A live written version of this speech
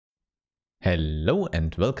Hello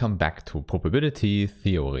and welcome back to Probability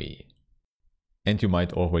Theory. And you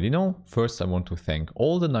might already know, first I want to thank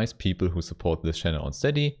all the nice people who support this channel on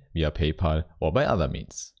Steady via PayPal or by other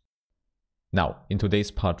means. Now, in today's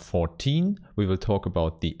part 14, we will talk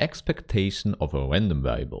about the expectation of a random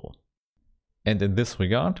variable. And in this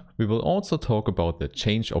regard, we will also talk about the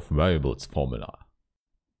change of variables formula.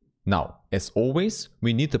 Now, as always,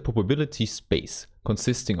 we need a probability space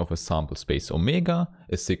consisting of a sample space omega,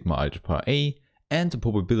 a sigma algebra A, and a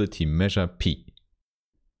probability measure P.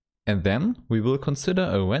 And then we will consider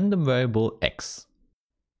a random variable x.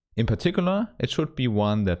 In particular, it should be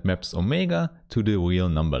one that maps omega to the real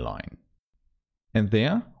number line. And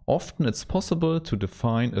there, often it's possible to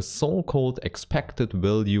define a so-called expected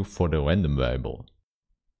value for the random variable.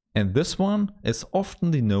 And this one is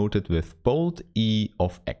often denoted with bold E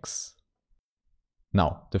of x.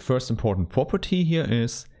 Now, the first important property here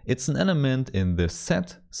is it's an element in this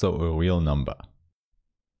set, so a real number.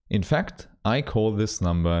 In fact, I call this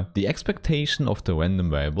number the expectation of the random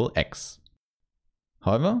variable x.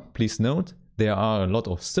 However, please note there are a lot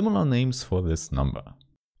of similar names for this number.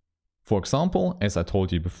 For example, as I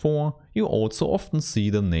told you before, you also often see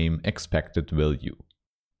the name expected value.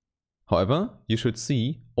 However, you should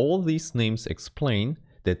see all these names explain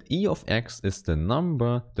that e of x is the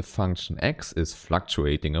number the function x is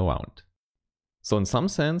fluctuating around. So in some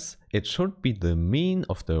sense, it should be the mean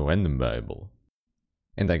of the random variable.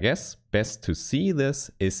 And I guess best to see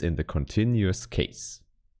this is in the continuous case.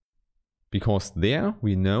 Because there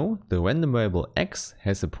we know the random variable x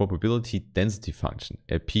has a probability density function,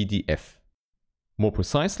 a PDF. More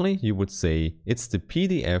precisely, you would say it's the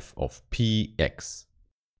PDF of px.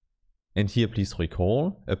 And here please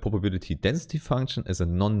recall, a probability density function is a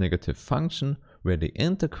non-negative function where the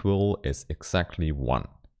integral is exactly 1.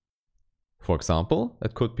 For example,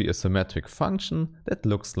 it could be a symmetric function that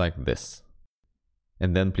looks like this.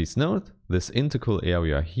 And then please note, this integral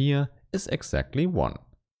area here is exactly 1.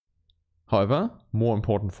 However, more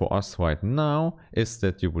important for us right now is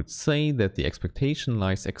that you would say that the expectation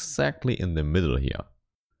lies exactly in the middle here.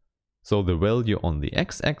 So the value on the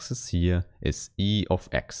x-axis here is e of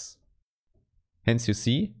x. Hence you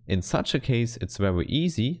see, in such a case it's very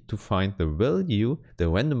easy to find the value the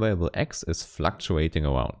random variable x is fluctuating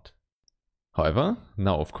around. However,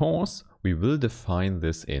 now of course we will define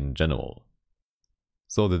this in general.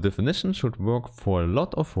 So the definition should work for a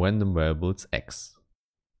lot of random variables x.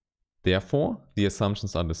 Therefore, the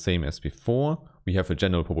assumptions are the same as before. We have a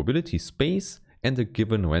general probability space and a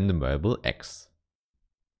given random variable x.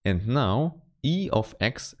 And now e of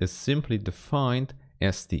x is simply defined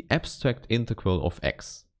as the abstract integral of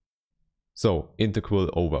x. So integral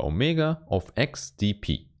over omega of x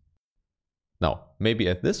dp. Now, maybe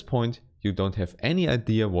at this point you don't have any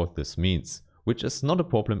idea what this means, which is not a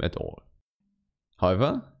problem at all.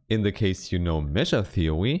 However, in the case you know measure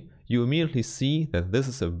theory, you immediately see that this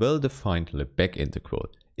is a well-defined Lebesgue integral,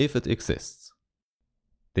 if it exists.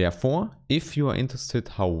 Therefore, if you are interested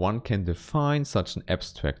how one can define such an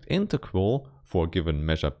abstract integral for a given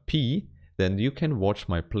measure p, then you can watch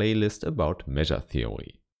my playlist about measure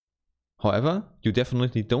theory. However, you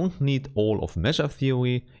definitely don't need all of measure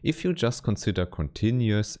theory if you just consider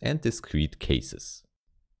continuous and discrete cases.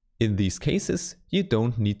 In these cases, you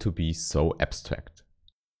don't need to be so abstract.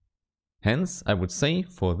 Hence, I would say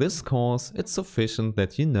for this course it's sufficient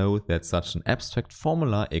that you know that such an abstract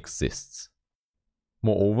formula exists.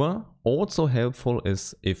 Moreover, also helpful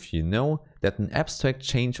is if you know that an abstract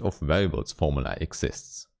change of variables formula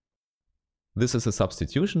exists. This is a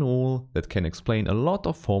substitution rule that can explain a lot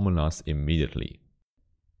of formulas immediately.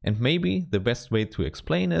 And maybe the best way to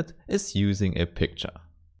explain it is using a picture.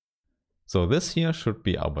 So this here should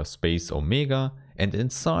be our space omega, and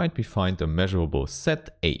inside we find a measurable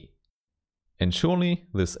set A. And surely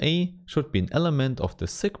this A should be an element of the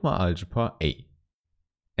sigma algebra A.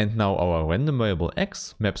 And now our random variable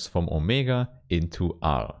x maps from omega into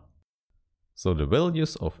R. So the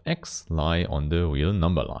values of x lie on the real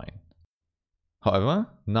number line. However,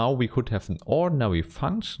 now we could have an ordinary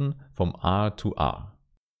function from R to R.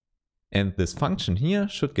 And this function here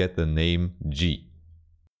should get the name g.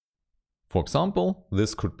 For example,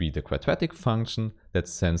 this could be the quadratic function that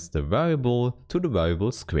sends the variable to the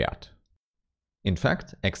variable squared. In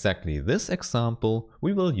fact, exactly this example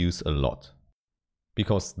we will use a lot.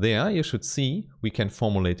 Because there you should see we can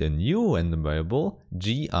formulate a new random variable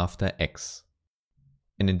g after x.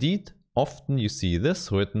 And indeed, often you see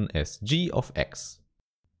this written as g of x.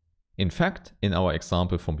 In fact, in our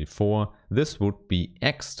example from before, this would be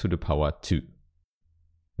x to the power 2.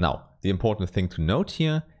 Now, the important thing to note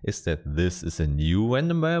here is that this is a new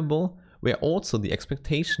random variable, where also the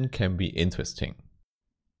expectation can be interesting.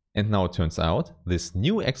 And now it turns out this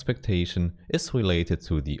new expectation is related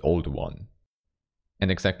to the old one. And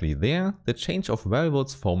exactly there, the change of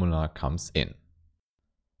variables formula comes in.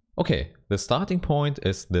 Okay, the starting point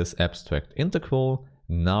is this abstract integral,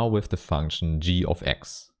 now with the function g of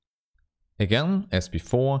x. Again, as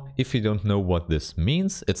before, if you don't know what this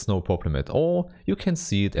means, it's no problem at all, you can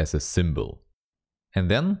see it as a symbol. And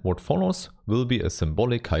then what follows will be a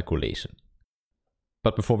symbolic calculation.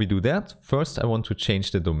 But before we do that, first I want to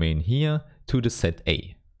change the domain here to the set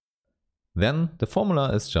A. Then the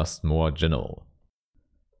formula is just more general.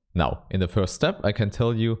 Now, in the first step I can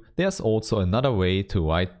tell you there's also another way to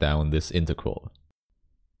write down this integral.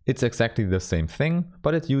 It's exactly the same thing,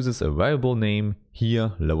 but it uses a variable name,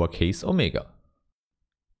 here lowercase omega.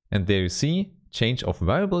 And there you see, change of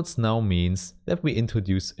variables now means that we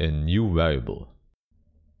introduce a new variable.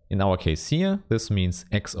 In our case here, this means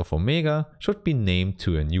x of omega should be named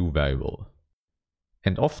to a new variable.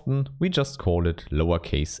 And often we just call it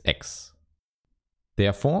lowercase x.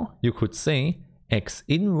 Therefore, you could say x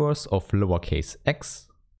inverse of lowercase x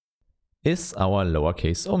is our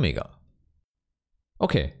lowercase omega.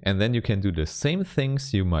 Okay, and then you can do the same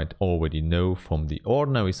things you might already know from the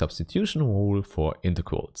ordinary substitution rule for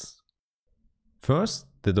integrals. First,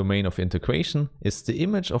 the domain of integration is the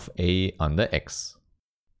image of a under x.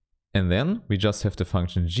 And then we just have the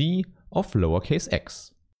function g of lowercase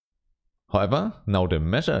x. However, now the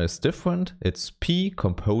measure is different, it's p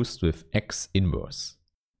composed with x inverse.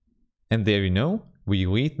 And there you know, we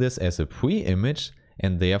read this as a pre-image,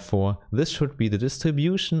 and therefore this should be the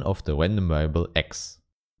distribution of the random variable x.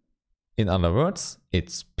 In other words,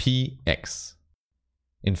 it's px.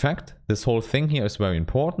 In fact, this whole thing here is very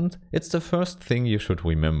important, it's the first thing you should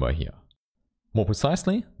remember here. More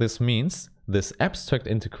precisely, this means this abstract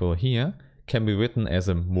integral here can be written as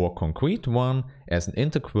a more concrete one, as an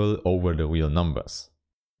integral over the real numbers.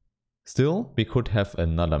 Still, we could have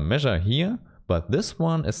another measure here, but this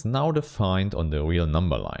one is now defined on the real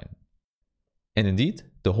number line. And indeed,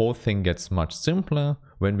 the whole thing gets much simpler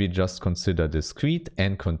when we just consider discrete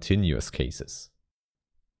and continuous cases.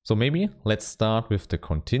 So maybe let's start with the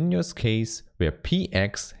continuous case where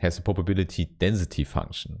px has a probability density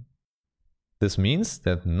function. This means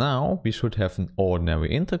that now we should have an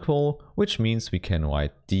ordinary integral, which means we can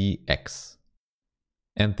write dx.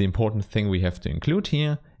 And the important thing we have to include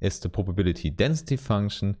here is the probability density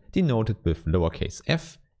function denoted with lowercase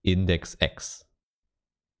f index x.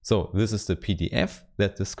 So this is the PDF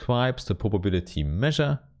that describes the probability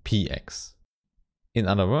measure px. In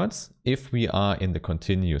other words, if we are in the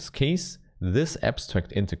continuous case, this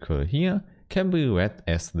abstract integral here can be read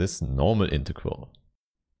as this normal integral.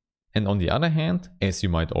 And on the other hand, as you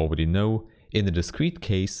might already know, in the discrete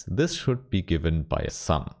case this should be given by a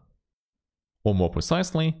sum. Or more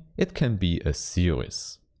precisely, it can be a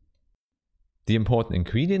series. The important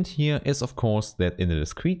ingredient here is of course that in the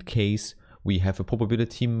discrete case we have a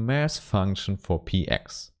probability mass function for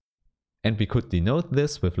px. And we could denote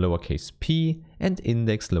this with lowercase p and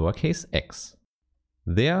index lowercase x.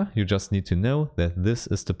 There you just need to know that this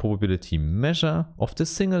is the probability measure of the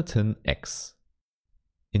singleton x.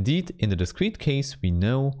 Indeed, in the discrete case we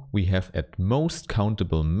know we have at most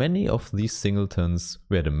countable many of these singletons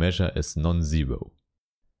where the measure is non-zero.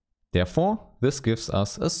 Therefore, this gives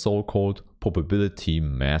us a so-called probability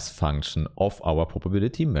mass function of our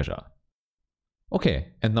probability measure.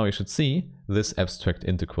 Okay, and now you should see this abstract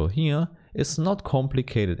integral here is not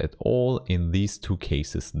complicated at all in these two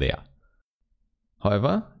cases there.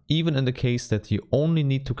 However, even in the case that you only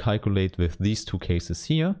need to calculate with these two cases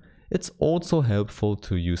here, it's also helpful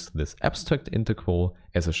to use this abstract integral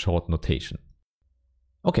as a short notation.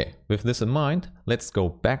 Okay, with this in mind, let's go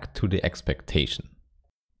back to the expectation.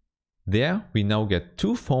 There we now get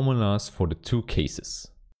two formulas for the two cases.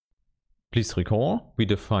 Please recall, we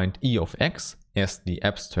defined e of x as the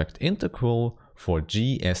abstract integral for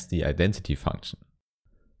g as the identity function.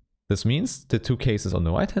 This means the two cases on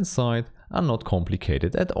the right hand side are not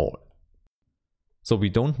complicated at all. So we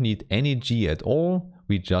don't need any g at all,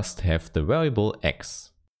 we just have the variable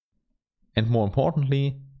x. And more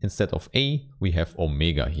importantly, instead of a, we have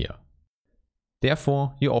omega here.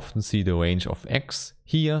 Therefore, you often see the range of x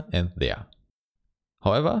here and there.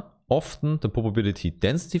 However, often the probability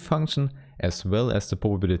density function as well as the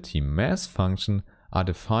probability mass function are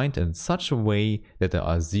defined in such a way that there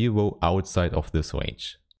are zero outside of this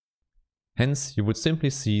range. Hence, you would simply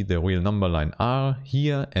see the real number line r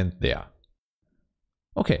here and there.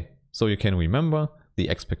 Okay, so you can remember the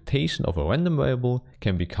expectation of a random variable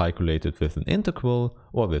can be calculated with an integral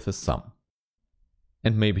or with a sum.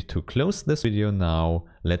 And maybe to close this video now,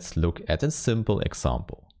 let's look at a simple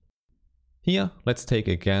example. Here, let's take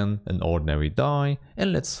again an ordinary die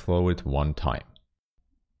and let's throw it one time.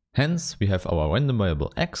 Hence, we have our random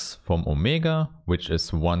variable x from omega, which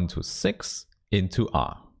is 1 to 6, into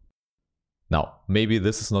r. Now, maybe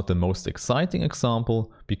this is not the most exciting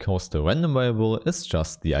example because the random variable is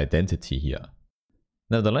just the identity here.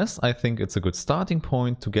 Nevertheless, I think it's a good starting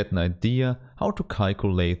point to get an idea how to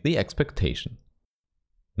calculate the expectation.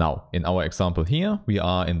 Now, in our example here, we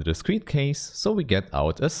are in the discrete case, so we get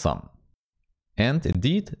out a sum. And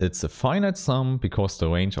indeed, it's a finite sum because the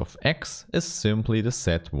range of x is simply the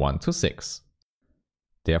set 1 to 6.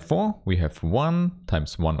 Therefore, we have 1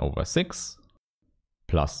 times 1 over 6,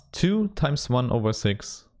 plus 2 times 1 over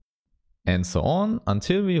 6, and so on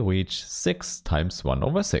until we reach 6 times 1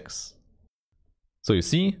 over 6. So you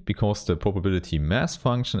see, because the probability mass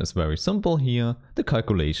function is very simple here, the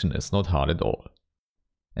calculation is not hard at all.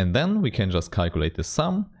 And then we can just calculate the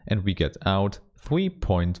sum and we get out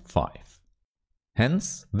 3.5.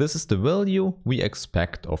 Hence, this is the value we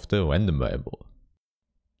expect of the random variable.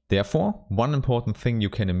 Therefore, one important thing you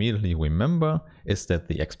can immediately remember is that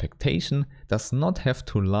the expectation does not have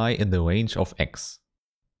to lie in the range of x.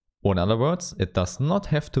 Or in other words, it does not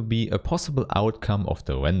have to be a possible outcome of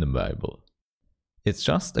the random variable. It's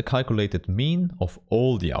just a calculated mean of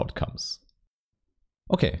all the outcomes.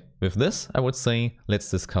 Okay, with this I would say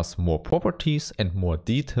let's discuss more properties and more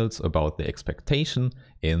details about the expectation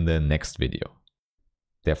in the next video.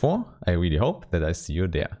 Therefore, I really hope that I see you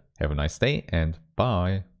there. Have a nice day and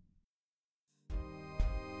bye!